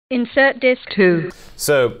Insert Disk 2.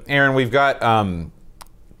 So, Aaron, we've got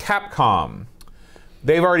Capcom.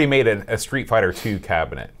 They've already made a Street Fighter 2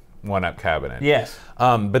 cabinet, 1-up cabinet. Yes.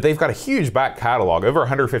 But they've got a huge back catalog, over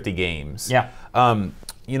 150 games. Yeah.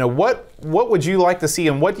 You know, what would you like to see,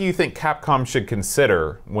 and what do you think Capcom should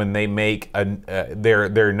consider when they make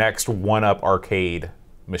their next 1-up arcade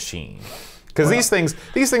machine? Because these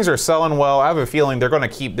things are selling well. I have a feeling they're going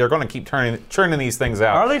to keep churning these things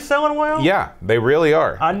out. Are they selling well? Yeah, they really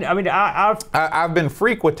are. I mean, I've been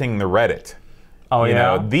frequenting the Reddit. Oh, you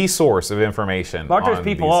yeah? know, the source of information. Aren't those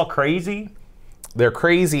people all crazy? They're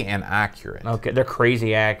crazy and accurate. Okay, they're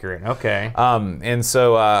crazy accurate. Okay. And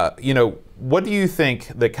so, you know, what do you think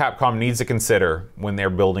that Capcom needs to consider when they're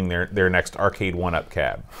building their next arcade 1-up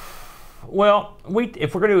cab? Well,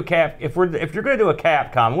 if we're going to do if you're going to do a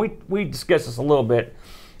Capcom, we discussed this a little bit.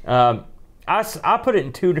 I put it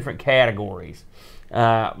in two different categories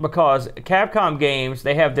because Capcom games,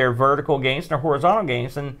 they have their vertical games and their horizontal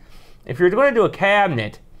games, and if you're going to do a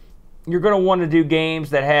cabinet, you're going to want to do games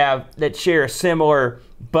that share a similar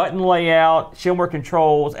button layout, similar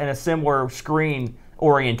controls, and a similar screen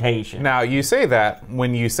orientation. Now, you say that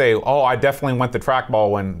when you say, oh, I definitely want the trackball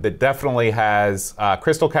one that definitely has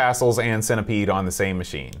Crystal Castles and Centipede on the same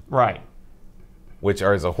machine. Right. Which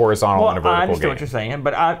is a horizontal and a vertical game. I understand what you're saying,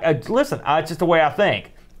 but listen, it's just the way I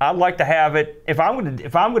think. I'd like to have it, if I'm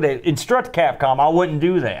going to instruct Capcom, I wouldn't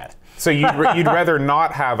do that. So you'd rather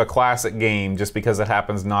not have a classic game just because it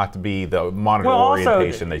happens not to be the monitor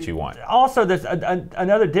orientation that you want. Also, there's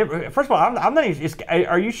another difference. First of all, I'm not even.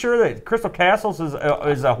 Are you sure that Crystal Castles is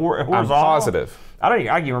a horizontal? I'm positive.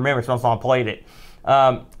 I can remember since I played it.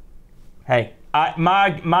 Hey,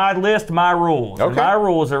 my list, my rules. Okay. My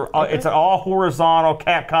rules are it's an all horizontal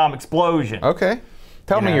Capcom explosion. Okay.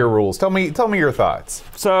 Tell me your rules. Tell me your thoughts.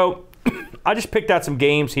 So, I just picked out some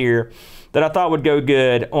games here that I thought would go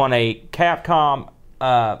good on a Capcom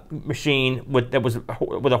machine with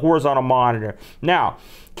a horizontal monitor. Now,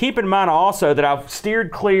 keep in mind also that I've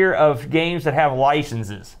steered clear of games that have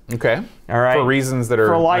licenses. Okay. All right. For reasons that are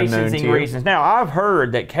unknown to you. For licensing reasons. Now, I've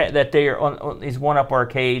heard that they are on these 1-up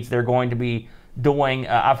arcades. They're going to be doing.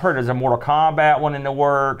 I've heard there's a Mortal Kombat one in the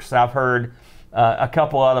works. I've heard a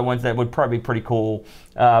couple other ones that would probably be pretty cool.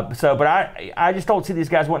 But I just don't see these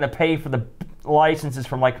guys wanting to pay for the licenses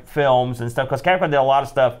from like films and stuff, because Capcom did a lot of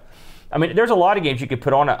stuff. I mean, there's a lot of games you could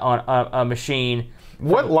put on a machine.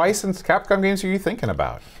 What licensed Capcom games are you thinking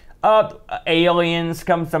about? Aliens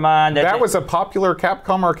comes to mind. That was a popular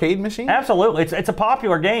Capcom arcade machine? Absolutely. It's a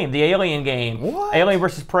popular game, the Alien game. What? Alien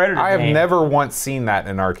versus Predator I have game. never once seen that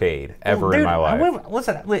in an arcade, ever in my life.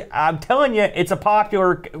 Listen, I'm telling you, it's a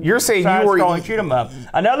popular You're saying you were shoot 'em up.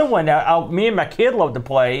 Another one that me and my kid love to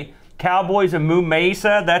play, Cowboys of MAME-is.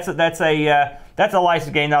 That's a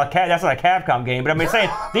licensed game. Now, that's not a Capcom game, but I'm saying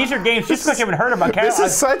these are games just because you haven't heard about Capcom. This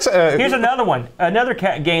is such a... Here's another one. Another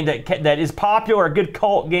game that is popular, a good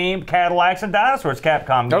cult game, Cadillacs and Dinosaurs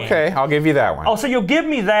Capcom game. Okay, I'll give you that one. Oh, so you'll give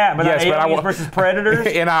me that, but yes, not Aliens versus Predators?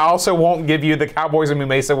 And I also won't give you the Cowboys of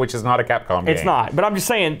MAME-is, which is not a Capcom game. It's not, but I'm just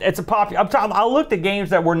saying, it's a popular... I looked at games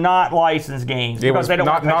that were not licensed games. It was they don't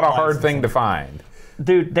not a hard thing to find.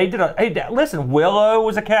 Dude, they did listen, Willow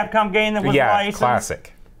was a Capcom game that was licensed.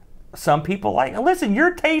 Classic. Some people like. Listen,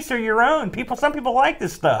 your tastes are your own. Some people like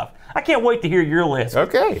this stuff. I can't wait to hear your list.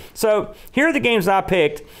 Okay. So here are the games I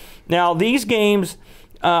picked. Now these games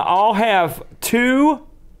all have two.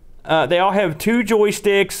 They all have two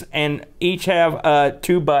joysticks and each have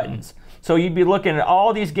 2 buttons. So you'd be looking at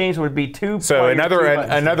all these games would be 2. So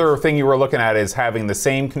another thing you were looking at is having the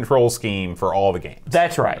same control scheme for all the games.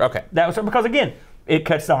 That's right. Okay. That was because again, it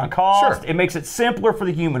cuts down cost. Sure. It makes it simpler for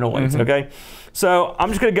the humanoids. Okay. So I'm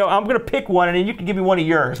just gonna go. I'm gonna pick one, and then you can give me one of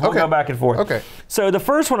yours. We'll go back and forth. Okay. So the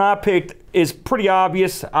first one I picked is pretty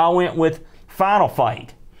obvious. I went with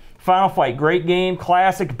FinalFight. FinalFight, great game,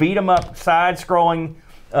 classic beat 'em up, side-scrolling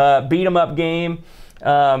beat 'em up game.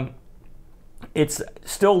 It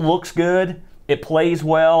still looks good. It plays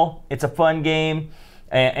well. It's a fun game,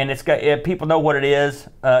 and it's got people know what it is.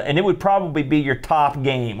 And it would probably be your top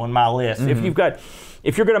game on my list.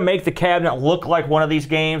 If you're going to make the cabinet look like one of these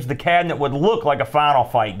games, the cabinet would look like a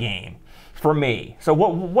FinalFight game for me. So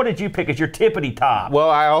what did you pick as your tippity top? Well,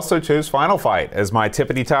 I also chose FinalFight as my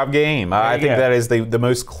tippity top game. I think that is the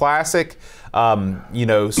most classic, you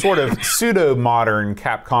know, sort of pseudo-modern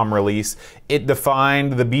Capcom release. It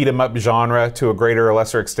defined the beat 'em up genre to a greater or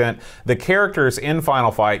lesser extent. The characters in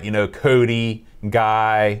FinalFight, you know, Cody,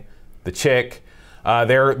 Guy, the chick.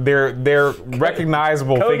 They're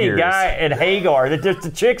recognizable figures. Cody, Guy, and Hagar.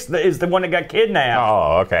 The chick is the one that got kidnapped.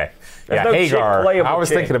 Oh, okay. There's yeah, no Hagar. playable I was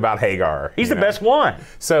chick. thinking about Hagar. He's the best one.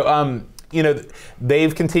 So you know,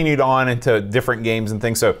 they've continued on into different games and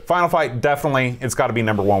things. So Final Fight, definitely, it's got to be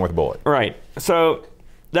 #1 with Bullet. Right. So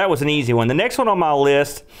that was an easy one. The next one on my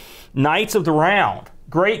list, Knights of the Round.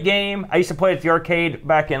 Great game. I used to play at the arcade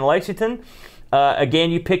back in Lexington.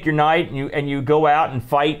 Again, you pick your knight and you go out and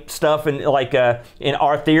fight stuff in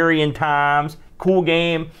Arthurian times. Cool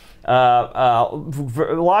game.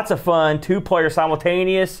 Lots of fun. 2-player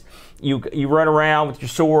simultaneous. You run around with your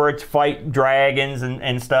swords, fight dragons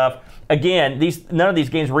and stuff. Again, none of these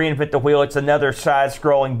games reinvent the wheel. It's another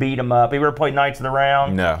side-scrolling beat 'em up. Have you ever played Knights of the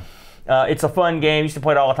Round? No. It's a fun game. You used to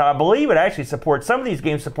play it all the time. I believe it actually supports, some of these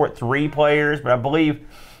games support 3 players, but I believe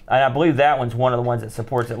that one's one of the ones that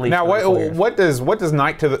supports at least 3 players. Now, what does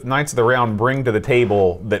Knights of the Round bring to the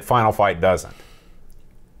table that Final Fight doesn't?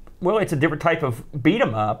 Well, it's a different type of beat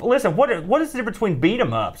 'em up. Listen, what is the difference between beat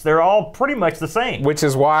 'em ups? They're all pretty much the same. Which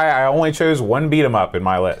is why I only chose one beat 'em up in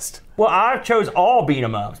my list. Well, I chose all beat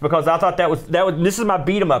 'em ups because I thought that was this is my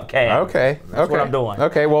beat 'em up cab. Okay, That's what I'm doing.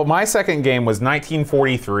 Okay, well, my second game was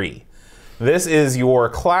 1943. This is your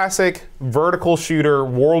classic vertical shooter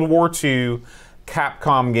World War II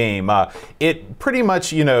Capcom game. It pretty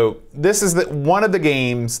much, you know, this is one of the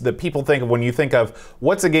games that people think of when you think of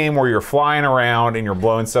what's a game where you're flying around and you're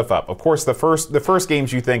blowing stuff up. Of course, the first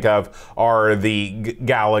games you think of are the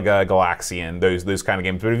Galaga, Galaxian, those kind of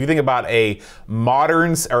games. But if you think about a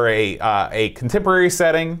modern or a contemporary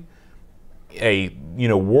setting,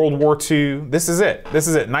 World War II, this is it. This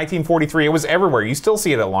is it. 1943. It was everywhere. You still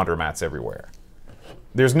see it at laundromats everywhere.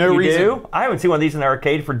 There's no reason. You do? I haven't seen one of these in the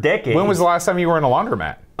arcade for decades. When was the last time you were in a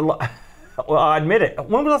laundromat? Well, I admit it.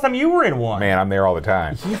 When was the last time you were in one? Man, I'm there all the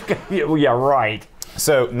time. Yeah, right.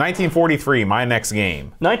 So, 1943, my next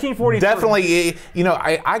game. 1943. Definitely, you know,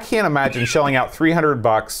 I can't imagine shelling out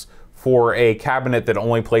 $300 for a cabinet that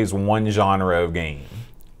only plays one genre of game.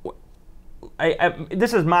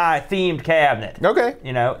 This is my themed cabinet. Okay.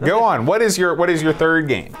 You know. Go on. What is your third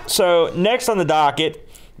game? So, next on the docket,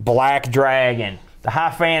 Black Dragon. The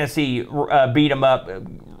high fantasy beat 'em up.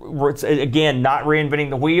 Again, not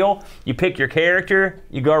reinventing the wheel. You pick your character,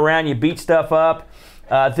 you go around, you beat stuff up.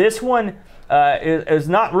 This one is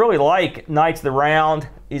not really like Knights of the Round.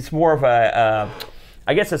 It's more of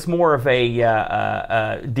I guess it's more of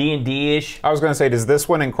a D&D-ish. I was going to say, does this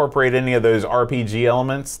one incorporate any of those RPG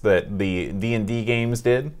elements that the D&D games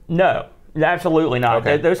did? No. Absolutely not.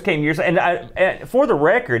 Okay. Those came years. And for the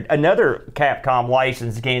record, another Capcom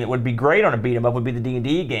licensed game that would be great on a beat 'em up would be the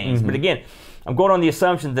D&D games. Mm-hmm. But again, I'm going on the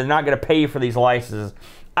assumption they're not going to pay for these licenses.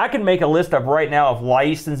 I can make a list up right now of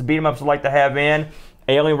licensed beat 'em ups I'd like to have in.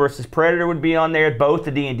 Alien vs. Predator would be on there. Both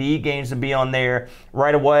the D&D games would be on there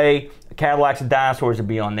right away. Cadillacs and Dinosaurs would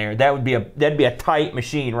be on there. That'd be a tight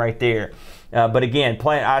machine right there. But again,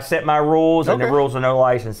 I set my rules, and the rules are no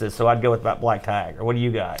licenses, so I'd go with Black Tiger. What do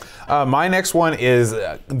you got? My next one is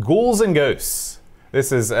Ghouls and Ghosts.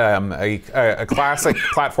 This is a classic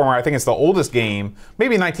platformer. I think it's the oldest game.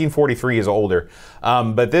 Maybe 1943 is older.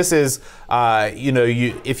 But this is,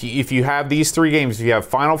 if you have these 3 games, if you have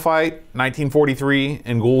Final Fight, 1943,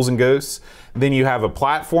 and Ghouls and Ghosts, then you have a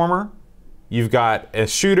platformer, you've got a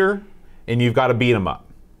shooter, and you've got a beat 'em up.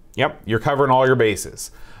 Yep, you're covering all your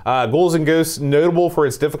bases. Ghouls and Ghosts, notable for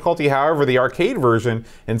its difficulty. However, the arcade version,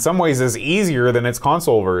 in some ways, is easier than its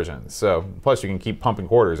console version. So, plus you can keep pumping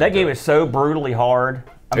quarters. That game is so brutally hard.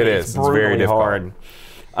 It is. It's very difficult.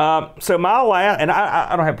 So my last, and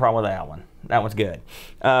I don't have a problem with that one. That one's good,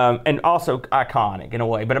 and also iconic in a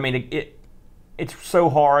way. But I mean, it's so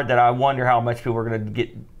hard that I wonder how much people are going to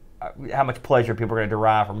get, how much pleasure people are going to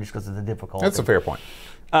derive from just because of the difficulty. That's a fair point.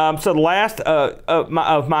 So the last of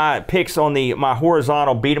my picks on my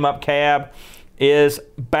horizontal beat 'em up cab is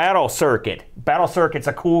Battle Circuit. Battle Circuit's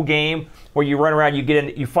a cool game where you run around,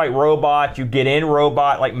 you fight robots, you get in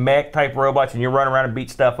robot, like mech type robots, and you run around and beat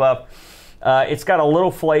stuff up. It's got a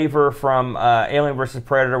little flavor from Alien vs.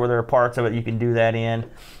 Predator, where there are parts of it you can do that in.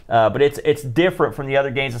 But it's different from the other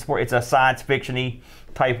games. It's a science fiction-y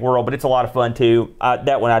type world, but it's a lot of fun too.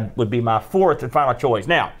 That one would be my 4th and final choice.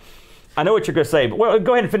 Now, I know what you're going to say, but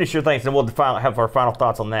go ahead and finish your things, and we'll have our final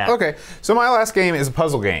thoughts on that. Okay, so my last game is a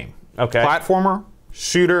puzzle game. Okay. Platformer,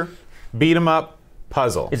 shooter, beat 'em up,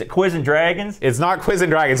 puzzle. Is it Quiz and Dragons? It's not Quiz and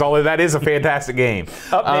Dragons, although that is a fantastic game.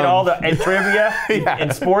 Update all the trivia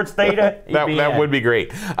and sports data. That would be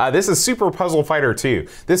great. This is Super Puzzle Fighter 2.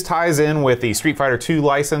 This ties in with the Street Fighter 2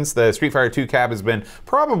 license. The Street Fighter 2 cab has been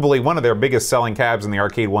probably one of their biggest selling cabs in the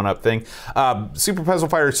Arcade1Up thing. Super Puzzle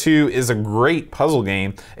Fighter 2 is a great puzzle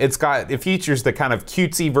game. It features the kind of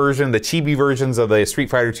cutesy version, the chibi versions of the Street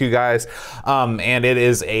Fighter 2 guys, and it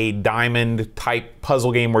is a diamond type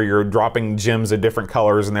puzzle game where you're dropping gems of different different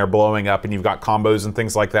colors and they're blowing up and you've got combos and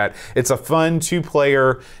things like that. It's a fun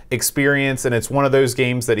two-player experience, and it's one of those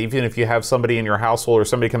games that even if you have somebody in your household or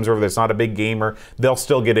somebody comes over that's not a big gamer, they'll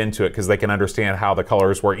still get into it because they can understand how the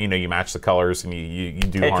colors work. You know, you match the colors and you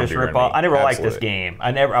do harm to your enemy. I never liked this game.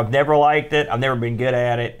 I've never liked it. I've never been good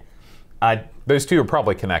at it. Those two are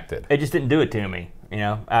probably connected. It just didn't do it to me. You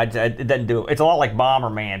know, it doesn't do it. It's a lot like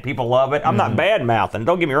Bomberman. People love it. I'm not bad mouthing.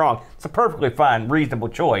 Don't get me wrong. It's a perfectly fine, reasonable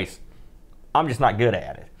choice. I'm just not good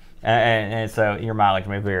at it. And so your mileage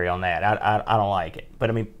may vary on that. I don't like it. But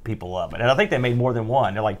I mean, people love it. And I think they made more than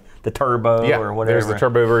one. They're like the turbo or whatever. There's the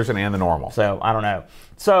turbo version and the normal. So I don't know.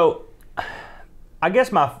 So I guess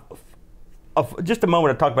just a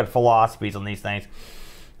moment to talk about philosophies on these things.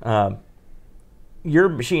 Your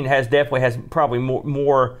machine definitely has probably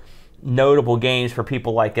more notable games for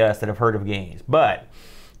people like us that have heard of games. But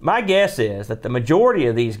my guess is that the majority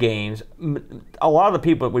of these games, a lot of the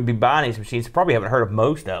people that would be buying these machines probably haven't heard of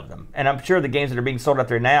most of them. And I'm sure the games that are being sold out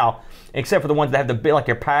there now, except for the ones that have the bit like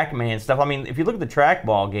your Pac-Man stuff. I mean, if you look at the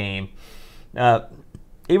trackball game,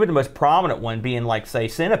 even the most prominent one being like, say,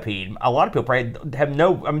 Centipede, a lot of people probably have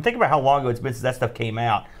no, I mean, think about how long ago it's been since that stuff came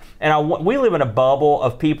out. And we live in a bubble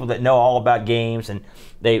of people that know all about games and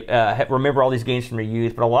they remember all these games from their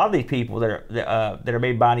youth. But a lot of these people that are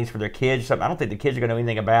maybe buying these for their kids or something, I don't think the kids are going to know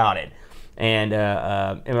anything about it. And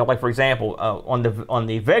like for example, on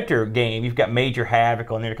the Vector game, you've got Major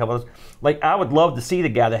Havoc on there. A couple of those. Like I would love to see the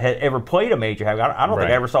guy that had ever played a Major Havoc. I don't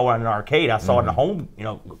think I ever saw one in an arcade. I saw it in a home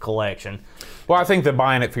collection. Well, I think the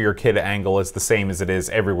buying it for your kid angle is the same as it is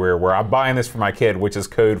everywhere, where I'm buying this for my kid, which is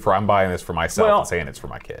code for I'm buying this for myself and saying it's for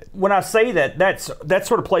my kid. When I say that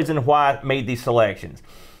sort of plays into why I made these selections.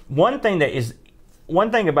 One thing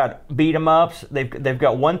about beat 'em ups, they've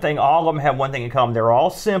got one thing. All of them have one thing in common. They're all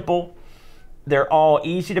simple. They're all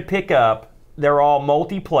easy to pick up. They're all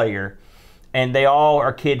multiplayer, and they all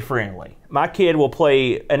are kid friendly. My kid will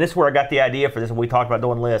play, and this is where I got the idea for this when we talked about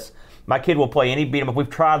doing lists. My kid will play any beat 'em up. We've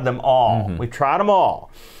tried them all. We've tried them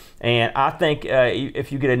all. And I think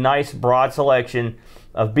if you get a nice broad selection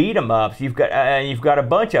of beat 'em ups, you've got a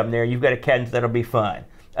bunch of them there. You've got a cabinet that'll be fun.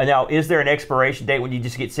 Now, is there an expiration date when you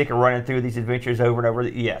just get sick of running through these adventures over and over?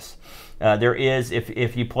 Yes, there is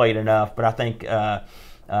if you played enough. But I think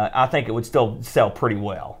it would still sell pretty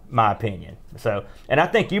well, my opinion. So, and I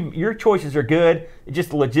think your choices are good. Just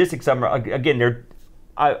the logistics of them, again,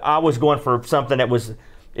 I was going for something that was.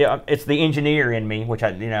 Yeah, it's the engineer in me, which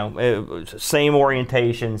same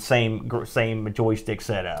orientation, same joystick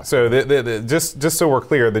setup. So just so we're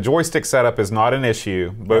clear, the joystick setup is not an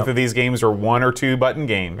issue. Both of these games are 1 or 2 button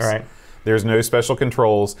games. Right. There's no special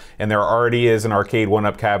controls, and there already is an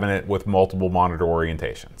Arcade1Up cabinet with multiple monitor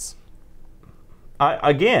orientations.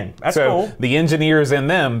 Again, that's cool. So the engineers in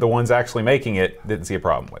them, the ones actually making it, didn't see a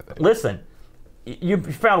problem with it. Listen, you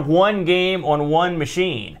found one game on one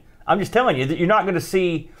machine. I'm just telling you that you're not going to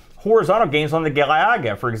see horizontal games on the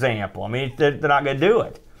Galaga, for example. I mean, they're not going to do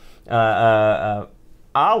it. I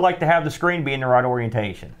like to have the screen be in the right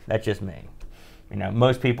orientation. That's just me.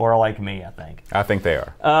 Most people are like me, I think. I think they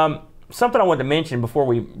are. Something I wanted to mention before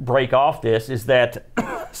we break off this is that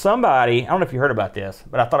somebody, I don't know if you heard about this,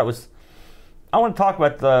 but I want to talk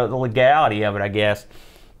about the legality of it, I guess.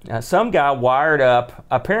 Some guy wired up,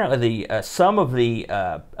 apparently some of the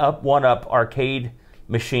 1UP arcade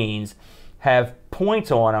machines have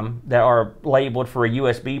points on them that are labeled for a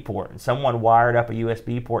USB port. And someone wired up a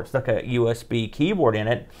USB port, stuck a USB keyboard in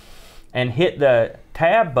it, and hit the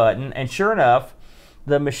tab button, and sure enough,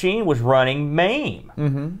 the machine was running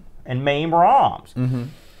MAME and MAME ROMs.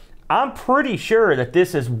 I'm pretty sure that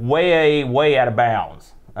this is way, way out of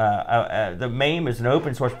bounds. The MAME is an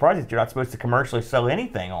open source project. You're not supposed to commercially sell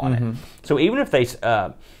anything on it. So even if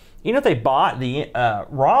they bought the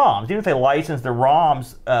ROMs, even if they licensed the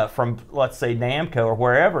ROMs from, let's say, Namco or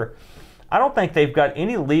wherever, I don't think they've got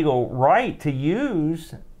any legal right to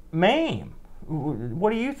use MAME.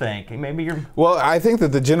 What do you think? Maybe you're... Well, I think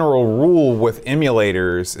that the general rule with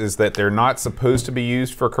emulators is that they're not supposed to be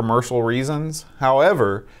used for commercial reasons.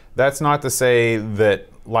 However, that's not to say that,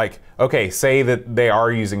 say that they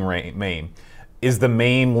are using MAME. Is the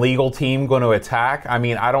MAME legal team going to attack? I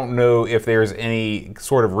mean, I don't know if there's any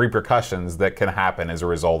sort of repercussions that can happen as a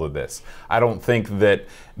result of this. I don't think that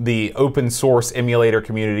the open source emulator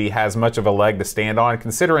community has much of a leg to stand on,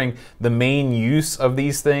 considering the main use of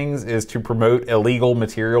these things is to promote illegal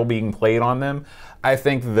material being played on them. I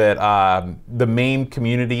think that the MAME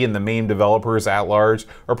community and the MAME developers at large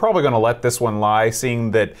are probably going to let this one lie,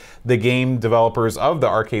 seeing that the game developers of the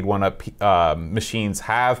Arcade1Up machines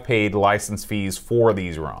have paid license fees for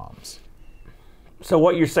these ROMs. So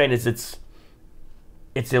what you're saying is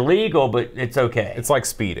it's illegal, but it's okay. It's like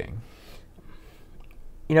speeding.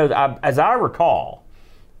 You know, as I recall,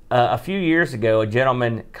 a few years ago, a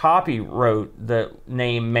gentleman copywrote the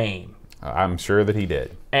name MAME. I'm sure that he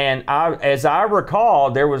did. And as I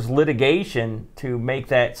recall, there was litigation to make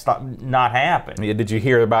that not happen. Did you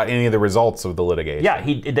hear about any of the results of the litigation? Yeah,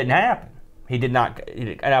 it didn't happen. He did not,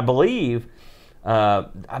 and I believe, I'm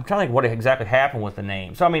trying to think what exactly happened with the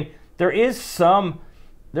name. So I mean, listen,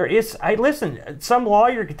 some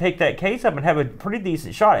lawyer could take that case up and have a pretty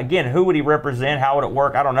decent shot. Again, who would he represent? How would it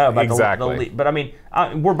work? I don't know. About exactly. But I mean,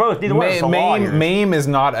 we're both, neither one of us are lawyers. MAME is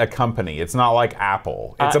not a company. It's not like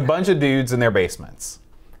Apple. It's a bunch of dudes in their basements.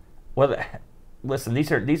 Well, listen,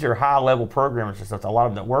 these are high-level programmers and stuff. A lot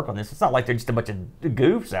of them that work on this. It's not like they're just a bunch of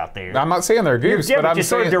goofs out there. I'm not saying they're goofs, but I'm just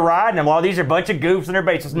sort of deriding them. Well, these are a bunch of goofs in their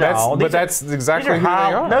basements. No, that's exactly who they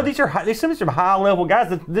are. No, these are high-level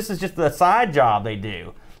guys. This is just a side job they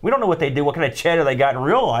do. We don't know what they do, what kind of cheddar they got in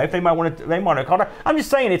real life. They might want to call it. I'm just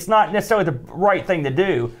saying it's not necessarily the right thing to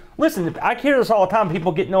do. Listen, I hear this all the time.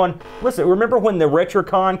 People getting on. Listen, remember when the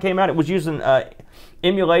RetroCon came out? It was using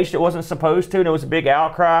emulation it wasn't supposed to, and it was a big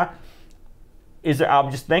outcry. I'm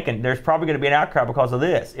just thinking there's probably going to be an outcry because of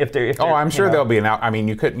this. I'm sure there'll be an out. I mean,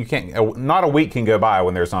 you can't. Not a week can go by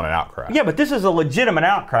when there's not an outcry. Yeah, but this is a legitimate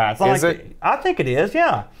outcry. It's not is it? I think it is.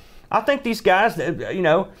 Yeah. I think these guys, you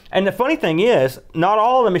know, and the funny thing is, not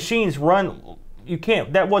all the machines run. You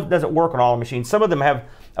can't. Doesn't work on all the machines. Some of them have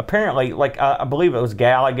apparently, like I believe it was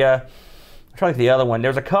Galaga. I'm trying to think the other one.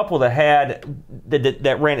 There's a couple that had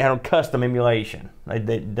had custom emulation. They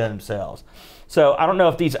did themselves. So I don't know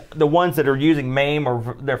if the ones that are using MAME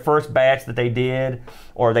or their first batch that they did,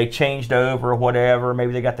 or they changed over or whatever.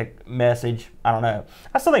 Maybe they got the message. I don't know.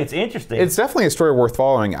 I still think it's interesting. It's definitely a story worth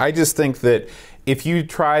following. I just think that if you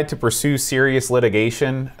tried to pursue serious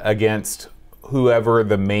litigation against whoever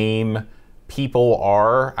the MAME people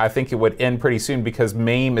are, I think it would end pretty soon because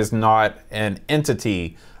MAME is not an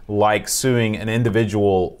entity like suing an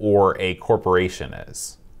individual or a corporation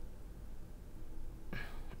is.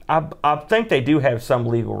 I think they do have some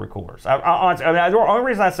legal recourse. The only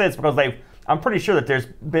reason I say it's because I'm pretty sure that there's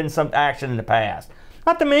been some action in the past.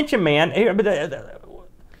 Not to mention, man,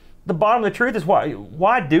 the bottom of the truth is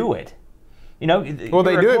why do it? You know. Well,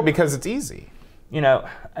 they do it because it's easy. You know,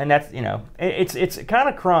 and that's it's kind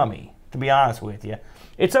of crummy, to be honest with you.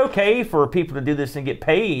 It's okay for people to do this and get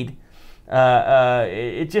paid.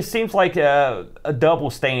 It just seems like a double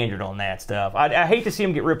standard on that stuff. I hate to see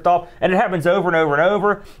them get ripped off, and it happens over and over and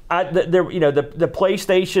over. The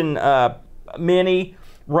PlayStation Mini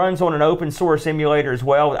runs on an open source emulator as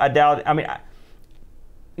well. I doubt. I mean,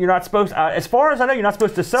 you're not supposed. As far as I know, you're not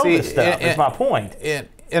supposed to sell this stuff. Is my point.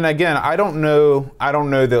 And again, I don't know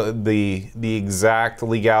the exact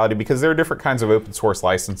legality because there are different kinds of open source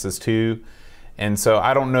licenses too. And so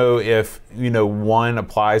I don't know if one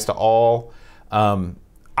applies to all.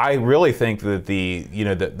 I really think that the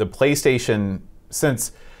PlayStation,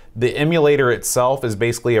 since the emulator itself is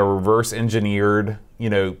basically a reverse engineered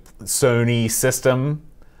Sony system,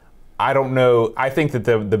 I don't know. I think that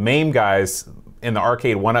the MAME guys and the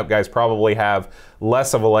Arcade1Up guys probably have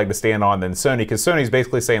less of a leg to stand on than Sony, because Sony's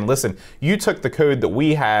basically saying, listen, you took the code that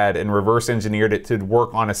we had and reverse engineered it to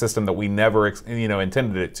work on a system that we never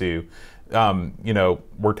intended it to.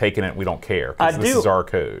 We're taking it. We don't care. This is our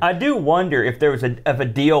code. I do wonder if if a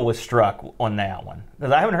deal was struck on that one,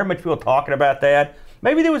 because I haven't heard much people talking about that.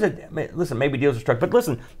 Maybe there was maybe deals were struck, but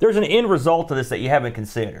listen, there's an end result to this that you haven't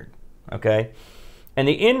considered. Okay, and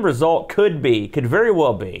the end result could very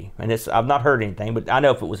well be, and I've not heard anything, but I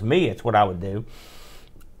know if it was me, it's what I would do.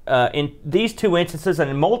 In these two instances and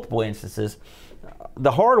in multiple instances,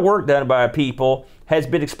 the hard work done by people has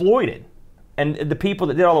been exploited. And the people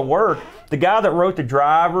that did all the work, the guy that wrote the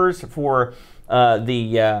drivers for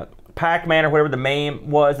the Pac-Man or whatever the MAME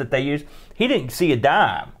was that they used, he didn't see a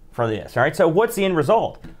dime for this. All right, so what's the end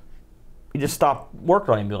result? You just stop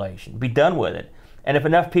working on emulation, be done with it. And if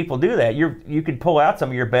enough people do that, you could pull out some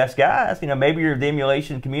of your best guys. Maybe the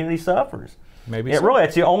emulation community suffers. Maybe really,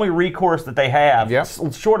 it's the only recourse that they have, yep,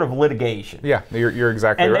 short of litigation. Yeah, you're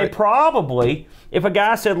exactly right. And they probably, if a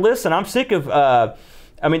guy said, "Listen, I'm sick of."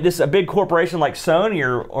 This a big corporation like Sony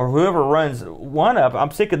or whoever runs 1UP,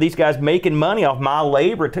 I'm sick of these guys making money off my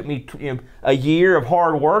labor. It took me a year of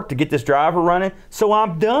hard work to get this driver running, so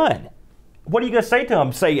I'm done. What are you going to say to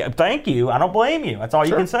them? Say, thank you, I don't blame you. That's all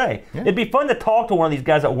you can say. Yeah. It'd be fun to talk to one of these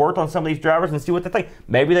guys that worked on some of these drivers and see what they think.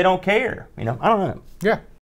 Maybe they don't care. I don't know. Yeah.